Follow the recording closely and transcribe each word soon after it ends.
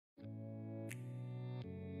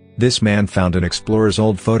This man found an explorer's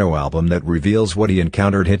old photo album that reveals what he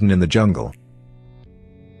encountered hidden in the jungle.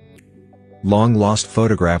 Long-lost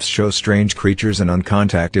photographs show strange creatures and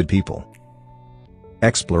uncontacted people.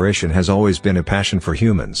 Exploration has always been a passion for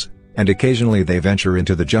humans, and occasionally they venture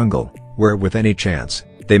into the jungle, where with any chance,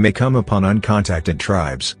 they may come upon uncontacted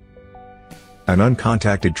tribes. An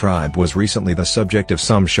uncontacted tribe was recently the subject of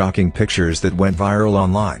some shocking pictures that went viral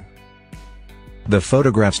online. The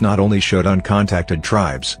photographs not only showed uncontacted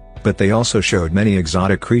tribes, but they also showed many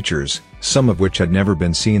exotic creatures, some of which had never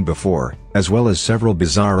been seen before, as well as several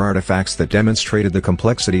bizarre artifacts that demonstrated the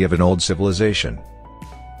complexity of an old civilization.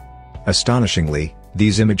 Astonishingly,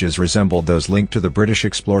 these images resembled those linked to the British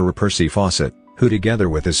explorer Percy Fawcett, who together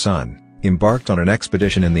with his son, embarked on an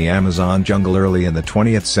expedition in the Amazon jungle early in the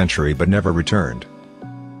 20th century but never returned.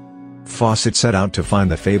 Fawcett set out to find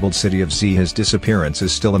the fabled city of Z. His disappearance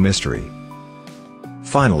is still a mystery.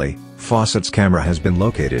 Finally, Fawcett's camera has been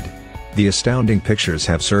located. The astounding pictures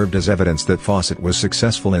have served as evidence that Fawcett was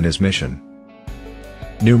successful in his mission.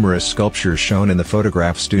 Numerous sculptures shown in the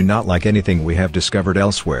photographs do not like anything we have discovered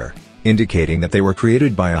elsewhere, indicating that they were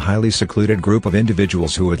created by a highly secluded group of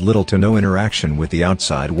individuals who had little to no interaction with the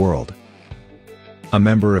outside world. A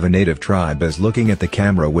member of a native tribe is looking at the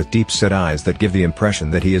camera with deep-set eyes that give the impression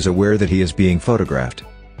that he is aware that he is being photographed.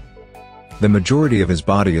 The majority of his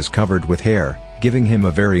body is covered with hair, giving him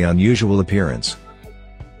a very unusual appearance.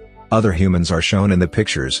 Other humans are shown in the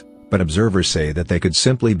pictures, but observers say that they could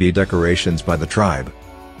simply be decorations by the tribe.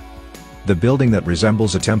 The building that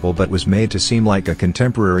resembles a temple but was made to seem like a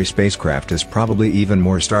contemporary spacecraft is probably even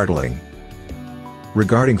more startling.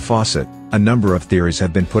 Regarding Fawcett, a number of theories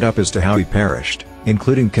have been put up as to how he perished,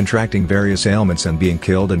 including contracting various ailments and being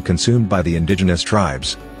killed and consumed by the indigenous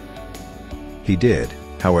tribes. He did,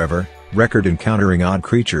 however, record encountering odd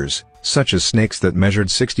creatures, such as snakes that measured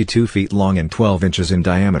 62 feet long and 12 inches in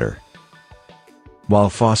diameter. While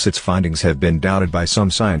Fawcett's findings have been doubted by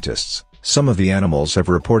some scientists, some of the animals have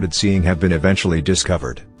reported seeing have been eventually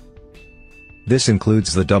discovered. This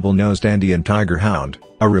includes the double-nosed Andean tiger hound,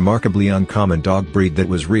 a remarkably uncommon dog breed that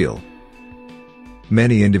was real.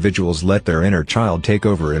 Many individuals let their inner child take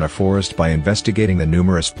over in a forest by investigating the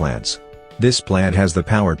numerous plants. This plant has the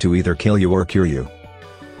power to either kill you or cure you.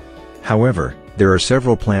 However, there are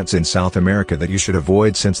several plants in South America that you should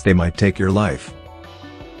avoid since they might take your life.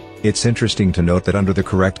 It's interesting to note that under the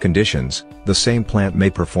correct conditions, the same plant may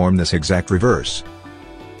perform this exact reverse.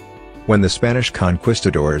 When the Spanish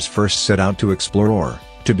conquistadors first set out to explore or,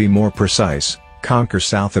 to be more precise, conquer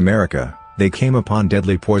South America, they came upon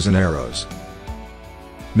deadly poison arrows.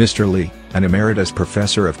 Mr. Lee, an emeritus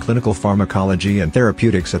professor of clinical pharmacology and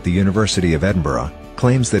therapeutics at the University of Edinburgh,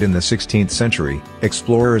 claims that in the 16th century,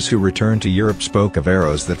 explorers who returned to Europe spoke of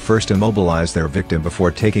arrows that first immobilized their victim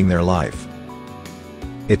before taking their life.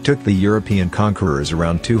 It took the European conquerors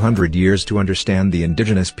around 200 years to understand the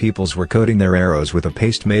indigenous peoples were coating their arrows with a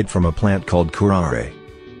paste made from a plant called curare.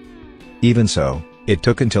 Even so, it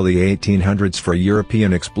took until the 1800s for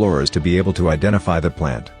European explorers to be able to identify the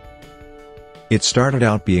plant. It started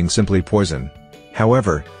out being simply poison.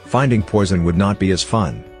 However, finding poison would not be as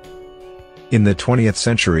fun. In the 20th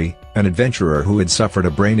century, an adventurer who had suffered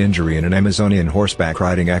a brain injury in an Amazonian horseback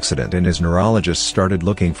riding accident and his neurologist started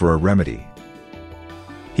looking for a remedy.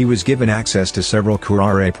 He was given access to several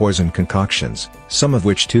curare poison concoctions, some of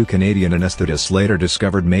which two Canadian anesthetists later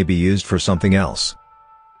discovered may be used for something else.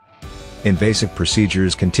 Invasive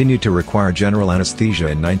procedures continued to require general anesthesia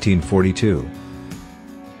in 1942.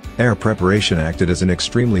 Air preparation acted as an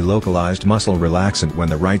extremely localized muscle relaxant when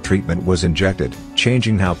the right treatment was injected,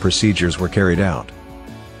 changing how procedures were carried out.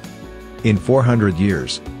 In 400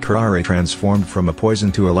 years, curare transformed from a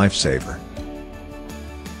poison to a lifesaver.